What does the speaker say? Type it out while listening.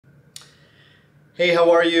Hey,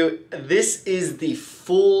 how are you? This is the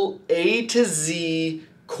full A to Z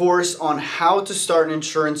course on how to start an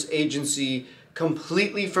insurance agency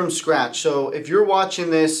completely from scratch. So if you're watching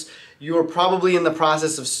this, you are probably in the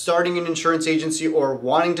process of starting an insurance agency or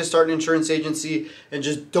wanting to start an insurance agency and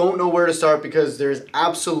just don't know where to start because there's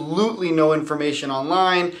absolutely no information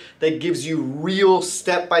online that gives you real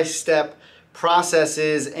step-by-step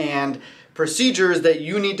processes and procedures that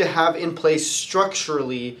you need to have in place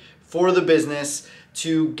structurally for the business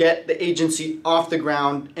to get the agency off the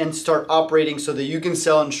ground and start operating so that you can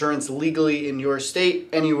sell insurance legally in your state,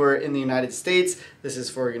 anywhere in the United States. This is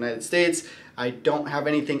for United States. I don't have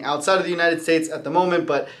anything outside of the United States at the moment,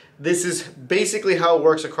 but this is basically how it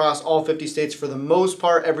works across all 50 states for the most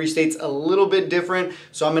part. Every state's a little bit different,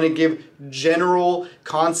 so I'm going to give general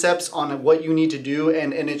concepts on what you need to do,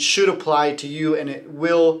 and it should apply to you, and it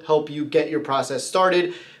will help you get your process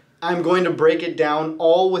started. I'm going to break it down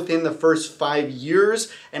all within the first 5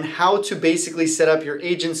 years and how to basically set up your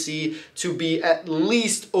agency to be at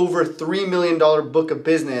least over $3 million book of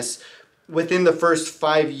business within the first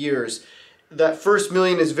 5 years. That first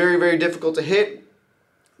million is very, very difficult to hit.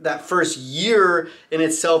 That first year in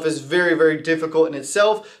itself is very, very difficult in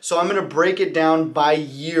itself. So I'm going to break it down by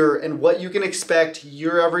year and what you can expect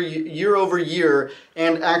year over year,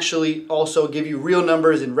 and actually also give you real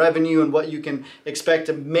numbers in revenue and what you can expect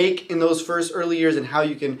to make in those first early years and how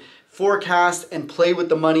you can forecast and play with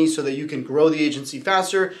the money so that you can grow the agency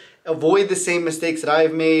faster, avoid the same mistakes that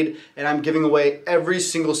I've made, and I'm giving away every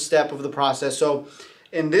single step of the process. So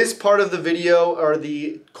in this part of the video or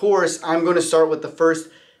the course, I'm going to start with the first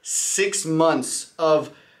 6 months of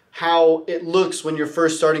how it looks when you're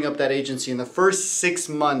first starting up that agency. In the first 6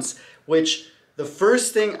 months, which the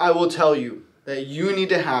first thing I will tell you that you need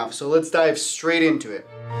to have, so let's dive straight into it.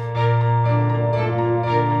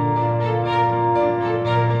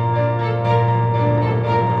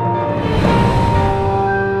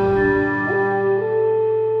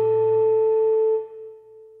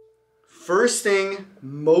 First thing,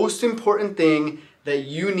 most important thing that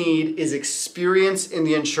you need is experience in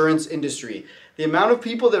the insurance industry. The amount of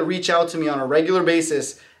people that reach out to me on a regular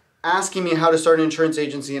basis asking me how to start an insurance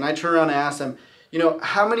agency, and I turn around and ask them,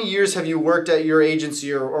 how many years have you worked at your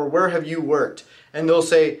agency, or where have you worked? And they'll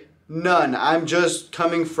say, none. I'm just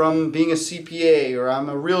coming from being a CPA, or I'm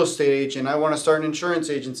a real estate agent. I want to start an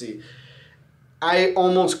insurance agency. I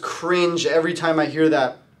almost cringe every time I hear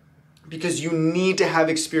that, because you need to have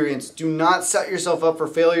experience. Do not set yourself up for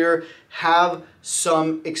failure. Have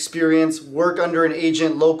some experience. Work under an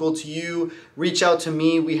agent local to you. Reach out to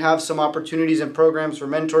me. We have some opportunities and programs for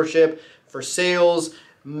mentorship, for sales,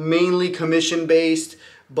 mainly commission-based,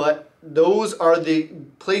 but those are the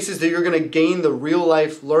places that you're going to gain the real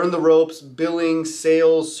life, learn the ropes, billing,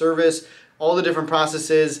 sales, service, all the different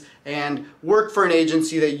processes, and work for an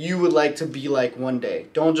agency that you would like to be like one day.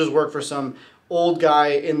 Don't just work for some old guy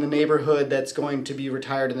in the neighborhood that's going to be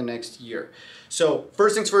retired in the next year. So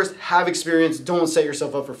first things first, have experience. Don't set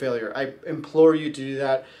yourself up for failure. I implore you to do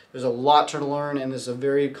that. There's a lot to learn, and this is a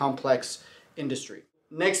very complex industry.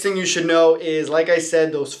 Next thing you should know is, like I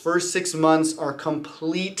said, those first 6 months are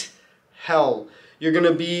complete hell. You're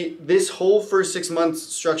gonna be, this whole first 6 months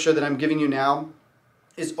structure that I'm giving you now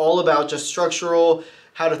is all about just structural,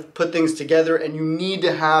 how to put things together, and you need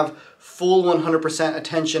to have full 100%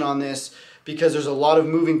 attention on this because there's a lot of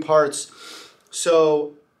moving parts.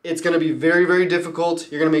 So it's going to be very, very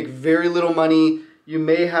difficult. You're going to make very little money. You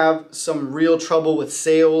may have some real trouble with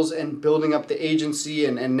sales and building up the agency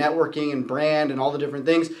and networking and brand and all the different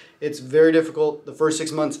things. It's very difficult. The first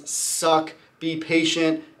 6 months suck. Be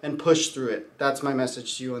patient and push through it. That's my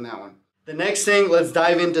message to you on that one. The next thing, let's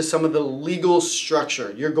dive into some of the legal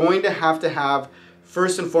structure. You're going to have,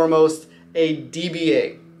 first and foremost, a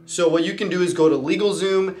DBA. So what you can do is go to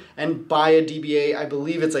LegalZoom and buy a DBA. I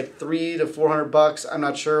believe it's like $300 to $400. I'm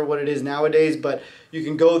not sure what it is nowadays, but you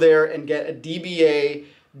can go there and get a DBA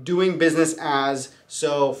doing business as.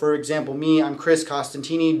 So for example, me, I'm Chris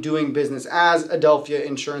Costantini, doing business as Adelphia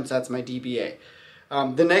Insurance. That's my DBA.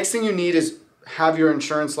 The next thing you need is have your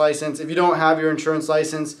insurance license. If you don't have your insurance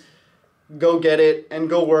license, go get it and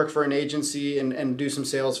go work for an agency and do some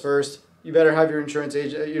sales first. You better have your insurance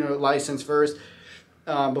license first.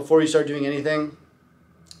 Before you start doing anything.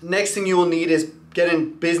 Next thing you will need is get a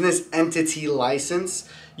business entity license.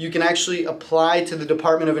 You can actually apply to the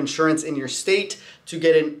Department of Insurance in your state to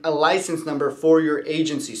get a license number for your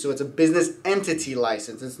agency. So it's a business entity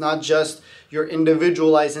license. It's not just your individual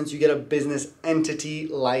license. You get a business entity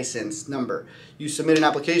license number. You submit an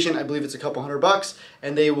application, I believe it's a couple $100,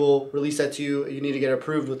 and they will release that to you. You need to get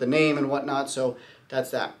approved with the name and whatnot, so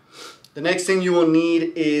that's that. The next thing you will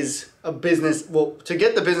need is a business, well, to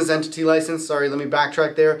get the business entity license, sorry, let me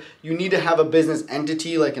backtrack there. You need to have a business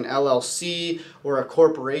entity like an LLC or a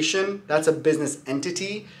corporation. That's a business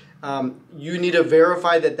entity. You need to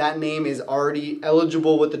verify that that name is already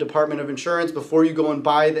eligible with the Department of Insurance before you go and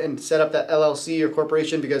buy and set up that LLC or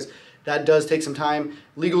corporation, because that does take some time.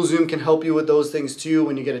 LegalZoom can help you with those things too.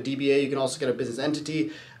 When you get a DBA, you can also get a business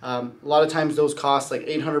entity. A lot of times those cost like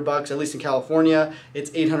 $800, at least in California. It's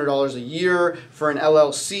 $800 a year for an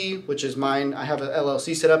LLC, which is mine. I have an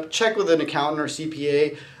LLC set up. Check with an accountant or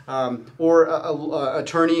CPA or a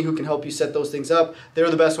attorney who can help you set those things up. They're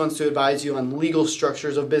the best ones to advise you on legal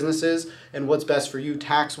structures of businesses and what's best for you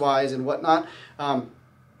tax-wise and whatnot.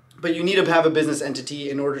 But you need to have a business entity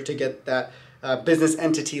in order to get that business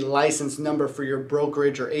entity license number for your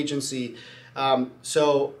brokerage or agency.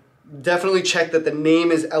 So definitely check that the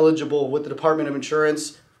name is eligible with the Department of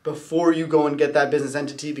Insurance before you go and get that business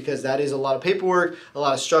entity, because that is a lot of paperwork, a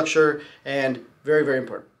lot of structure, and very, very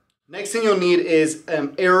important. Next thing you'll need is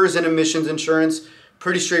errors and omissions insurance.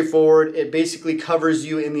 Pretty straightforward. It basically covers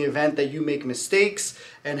you in the event that you make mistakes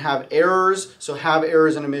and have errors. So have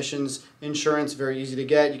errors and omissions insurance, very easy to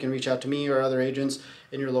get. You can reach out to me or other agents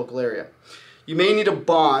in your local area. You may need a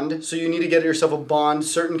bond, so you need to get yourself a bond.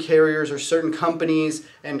 Certain carriers or certain companies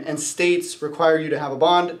and states require you to have a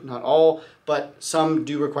bond. Not all, but some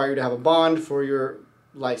do require you to have a bond for your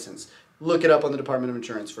license. Look it up on the Department of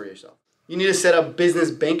Insurance for yourself. You need to set up business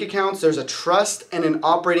bank accounts. There's a trust and an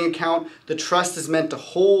operating account. The trust is meant to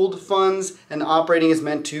hold funds, and the operating is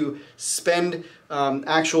meant to spend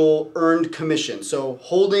actual earned commission. So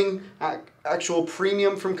holding actual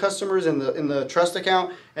premium from customers in the trust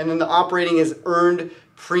account, and then the operating is earned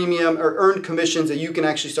premium or earned commissions that you can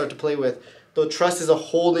actually start to play with. The trust is a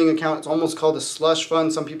holding account. It's almost called a slush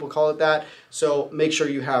fund. Some people call it that. So make sure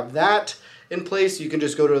you have that in place. You can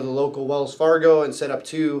just go to the local Wells Fargo and set up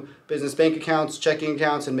 2 business bank accounts, checking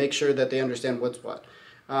accounts, and make sure that they understand what's what.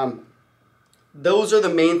 Those are the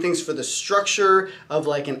main things for the structure of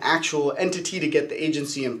like an actual entity to get the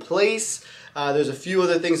agency in place. There's a few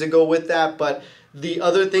other things that go with that, but the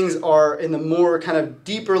other things are in the more kind of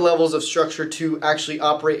deeper levels of structure to actually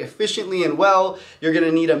operate efficiently and well. You're going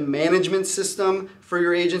to need a management system for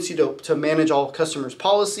your agency to manage all customers'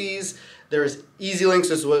 policies. There's EasyLinks,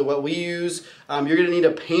 this is what we use. You're going to need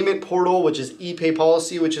a payment portal, which is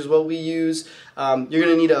ePayPolicy, which is what we use. You're going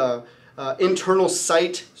to need a internal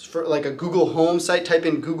site for like a Google Home site. Type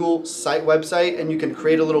in Google site website, and you can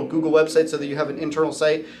create a little Google website so that you have an internal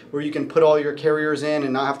site where you can put all your carriers in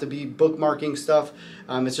and not have to be bookmarking stuff.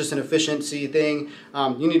 It's just an efficiency thing.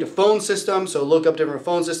 You need a phone system, so look up different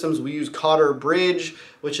phone systems. We use Cotter Bridge,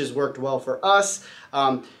 which has worked well for us.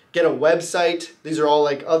 Get a website. These are all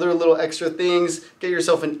like other little extra things. Get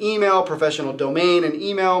yourself an email, professional domain and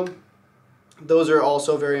email. Those are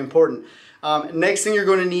also very important. Next thing you're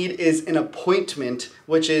going to need is an appointment,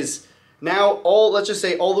 which is now let's just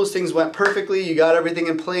say all those things went perfectly. You got everything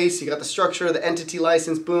in place. You got the structure, the entity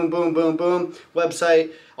license, boom, boom, boom, boom,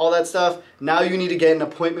 website, all that stuff. Now you need to get an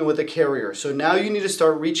appointment with a carrier. So now you need to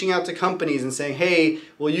start reaching out to companies and saying, hey,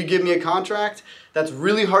 will you give me a contract? That's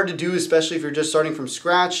really hard to do, especially if you're just starting from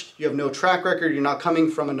scratch. You have no track record. You're not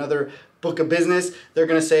coming from another book of business. They're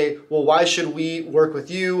going to say, well, why should we work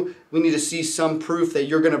with you? We need to see some proof that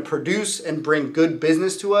you're going to produce and bring good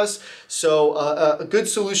business to us. So a good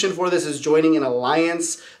solution for this is joining an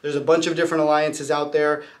alliance. There's a bunch of different alliances out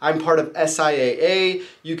there. I'm part of SIAA.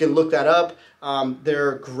 You can look that up.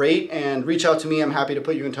 They're great, and reach out to me. I'm happy to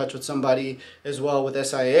put you in touch with somebody as well with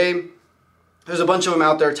SIAA. There's a bunch of them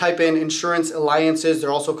out there. Type in insurance alliances.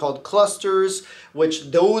 They're also called clusters,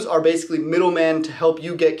 which those are basically middlemen to help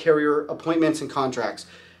you get carrier appointments and contracts.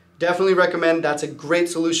 Definitely recommend. That's a great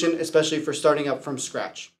solution, especially for starting up from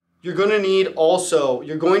scratch. You're going to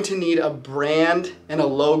need a brand and a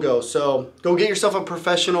logo. So go get yourself a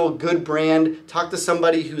professional, good brand. Talk to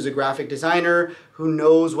somebody who's a graphic designer, who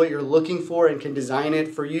knows what you're looking for and can design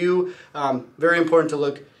it for you. Very important to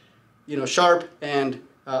look, sharp and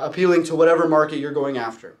appealing to whatever market you're going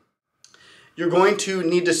after. You're going to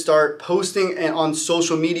need to start posting on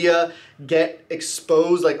social media, get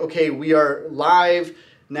exposed, like, okay, we are live,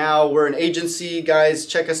 now we're an agency, guys,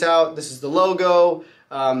 check us out, this is the logo,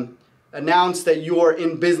 announce that you are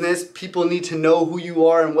in business. People need to know who you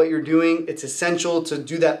are and what you're doing. It's essential to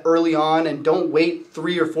do that early on, and don't wait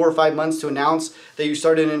 3 or 4 or 5 months to announce that you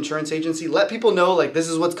started an insurance agency. Let people know, like, this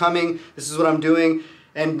is what's coming, this is what I'm doing.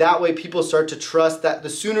 And that way people start to trust that. The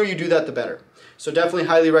sooner you do that, the better. So definitely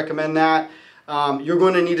highly recommend that. You're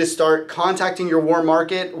going to need to start contacting your warm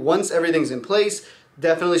market. Once everything's in place,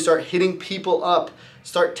 definitely start hitting people up.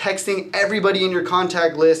 Start texting everybody in your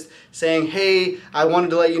contact list saying, hey, I wanted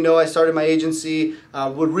to let you know I started my agency,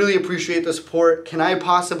 would really appreciate the support. Can I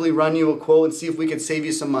possibly run you a quote and see if we could save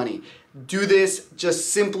you some money? Do this,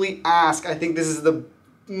 just simply ask. I think this is the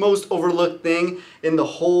most overlooked thing in the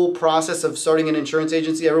whole process of starting an insurance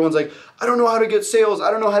agency. Everyone's like, I don't know how to get sales, I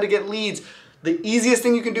don't know how to get leads. The easiest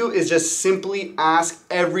thing you can do is just simply ask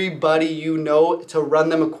everybody you know to run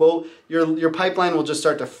them a quote. Your pipeline will just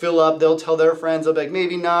start to fill up. They'll tell their friends, they'll be like,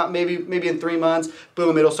 maybe not, maybe in 3 months.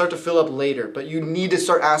 Boom, it'll start to fill up later. But you need to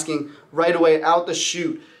start asking right away, out the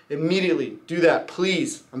chute, immediately. Do that,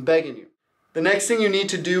 please, I'm begging you. The next thing you need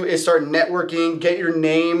to do is start networking, get your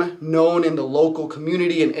name known in the local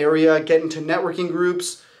community and area, get into networking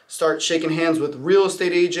groups, start shaking hands with real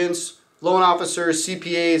estate agents, loan officers,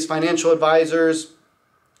 CPAs, financial advisors,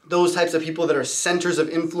 those types of people that are centers of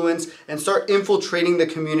influence, and start infiltrating the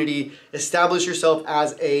community. Establish yourself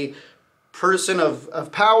as a person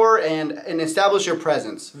of power and establish your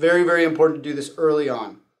presence. Very, very important to do this early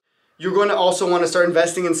on. You're going to also want to start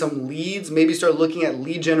investing in some leads, maybe start looking at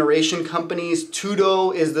lead generation companies.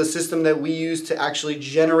 Tudo is the system that we use to actually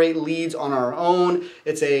generate leads on our own.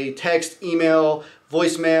 It's a text, email,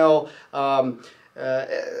 voicemail,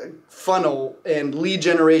 funnel and lead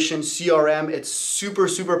generation CRM. It's super,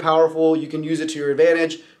 super powerful. You can use it to your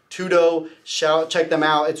advantage. Tudo, check them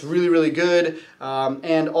out. It's really, really good.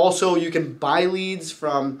 And also you can buy leads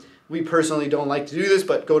from, we personally don't like to do this,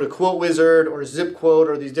 but go to Quote Wizard or ZipQuote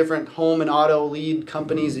or these different home and auto lead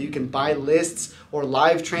companies that you can buy lists or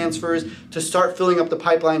live transfers to start filling up the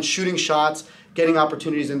pipeline, shooting shots, getting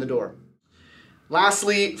opportunities in the door.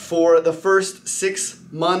 Lastly, for the first 6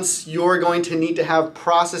 months, you're going to need to have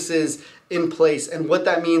processes in place. And what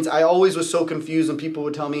that means, I always was so confused when people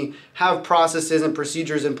would tell me, have processes and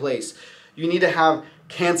procedures in place. You need to have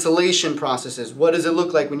cancellation processes. What does it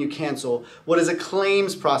look like when you cancel? What is a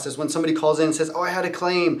claims process when somebody calls in and says, oh, I had a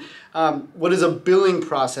claim? What is a billing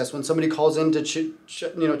process when somebody calls in to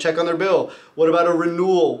check on their bill? What about a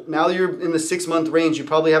renewal? Now that you're in the 6-month range, you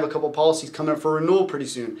probably have a couple policies coming up for renewal pretty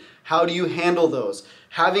soon. How do you handle those?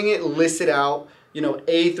 Having it listed out,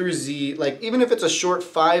 A through Z, like even if it's a short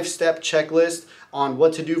 5-step checklist on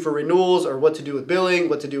what to do for renewals or what to do with billing,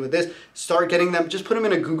 what to do with this, start getting them, just put them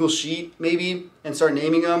in a Google Sheet maybe and start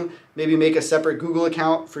naming them. Maybe make a separate Google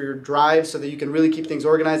account for your Drive so that you can really keep things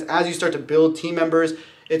organized. As you start to build team members,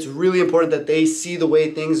 it's really important that they see the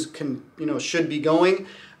way things should be going.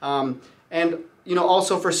 And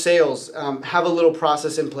also for sales, have a little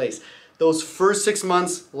process in place. Those first 6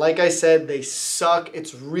 months, like I said, they suck.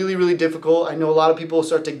 It's really, really difficult. I know a lot of people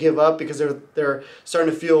start to give up because they're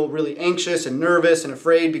starting to feel really anxious and nervous and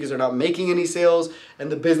afraid because they're not making any sales.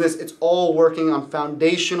 And the business, it's all working on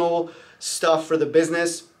foundational stuff for the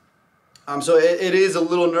business. So it is a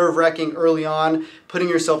little nerve-wracking early on, putting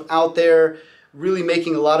yourself out there, really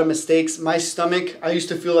making a lot of mistakes. My stomach, I used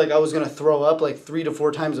to feel like I was gonna throw up like 3 to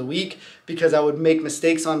 4 times a week because I would make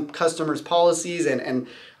mistakes on customers' policies and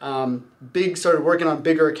started working on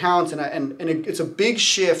bigger accounts. And it's a big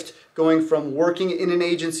shift going from working in an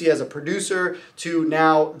agency as a producer to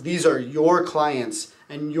now these are your clients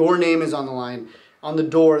and your name is on the line, on the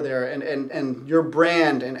door there, and your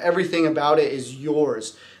brand and everything about it is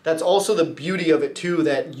yours. That's also the beauty of it too,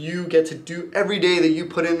 that you get to do every day that you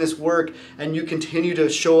put in this work and you continue to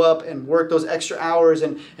show up and work those extra hours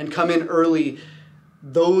and come in early.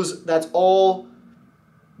 That's all,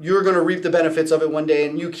 you're gonna reap the benefits of it one day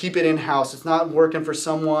and you keep it in-house. It's not working for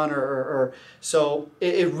someone so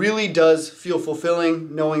it really does feel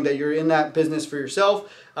fulfilling knowing that you're in that business for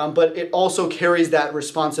yourself, but it also carries that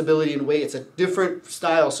responsibility and weight. It's a different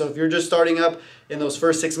style. So if you're just starting up in those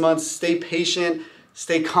first 6 months, stay patient,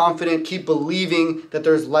 stay confident, keep believing that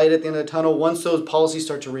there's light at the end of the tunnel. Once those policies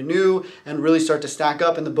start to renew and really start to stack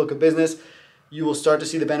up in the book of business, you will start to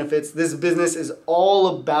see the benefits. This business is all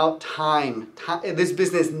about time. This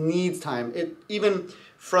business needs time. It even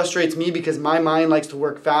frustrates me because my mind likes to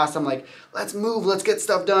work fast. I'm like, let's move, let's get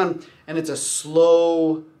stuff done. And it's a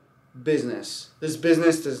slow business. This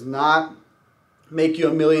business does not make you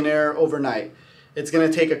a millionaire overnight. It's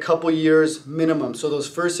gonna take a couple years minimum. So those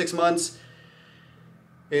first 6 months,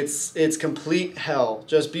 it's complete hell.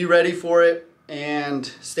 Just be ready for it and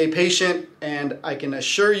stay patient. And I can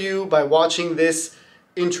assure you by watching this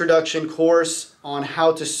introduction course on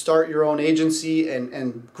how to start your own agency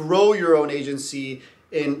and grow your own agency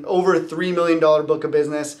in over $3 million book of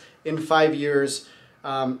business in 5 years,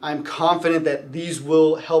 I'm confident that these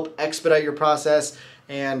will help expedite your process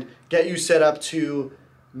and get you set up to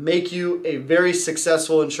make you a very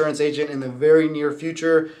successful insurance agent in the very near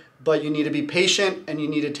future. But you need to be patient and you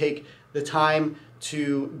need to take the time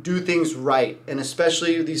to do things right. And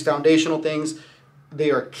especially these foundational things, they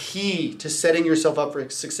are key to setting yourself up for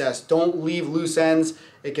success. Don't leave loose ends.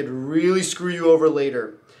 It could really screw you over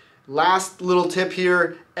later. Last little tip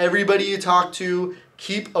here, everybody you talk to,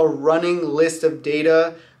 keep a running list of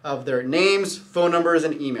data of their names, phone numbers,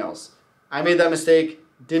 and emails. I made that mistake,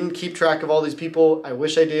 didn't keep track of all these people. I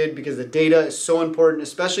wish I did, because the data is so important,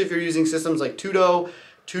 especially if you're using systems like Tudo.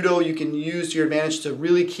 Tudo you can use to your advantage to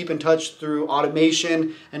really keep in touch through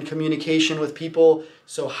automation and communication with people.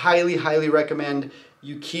 So highly, highly recommend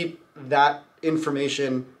you keep that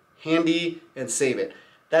information handy and save it.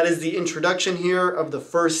 That is the introduction here of the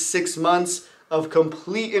first 6 months of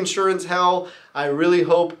complete insurance hell. I really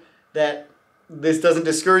hope that this doesn't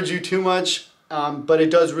discourage you too much, but it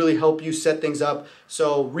does really help you set things up.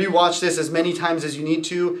 So rewatch this as many times as you need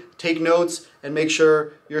to, take notes, and make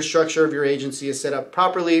sure your structure of your agency is set up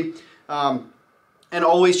properly. And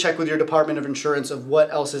always check with your Department of Insurance of what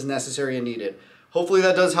else is necessary and needed. Hopefully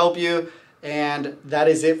that does help you. And that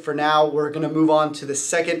is it for now. We're going to move on to the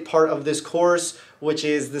second part of this course, which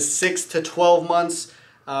is the 6 to 12 months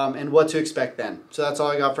and what to expect then. So that's all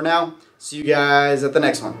I got for now. See you guys at the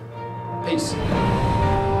next one. Peace.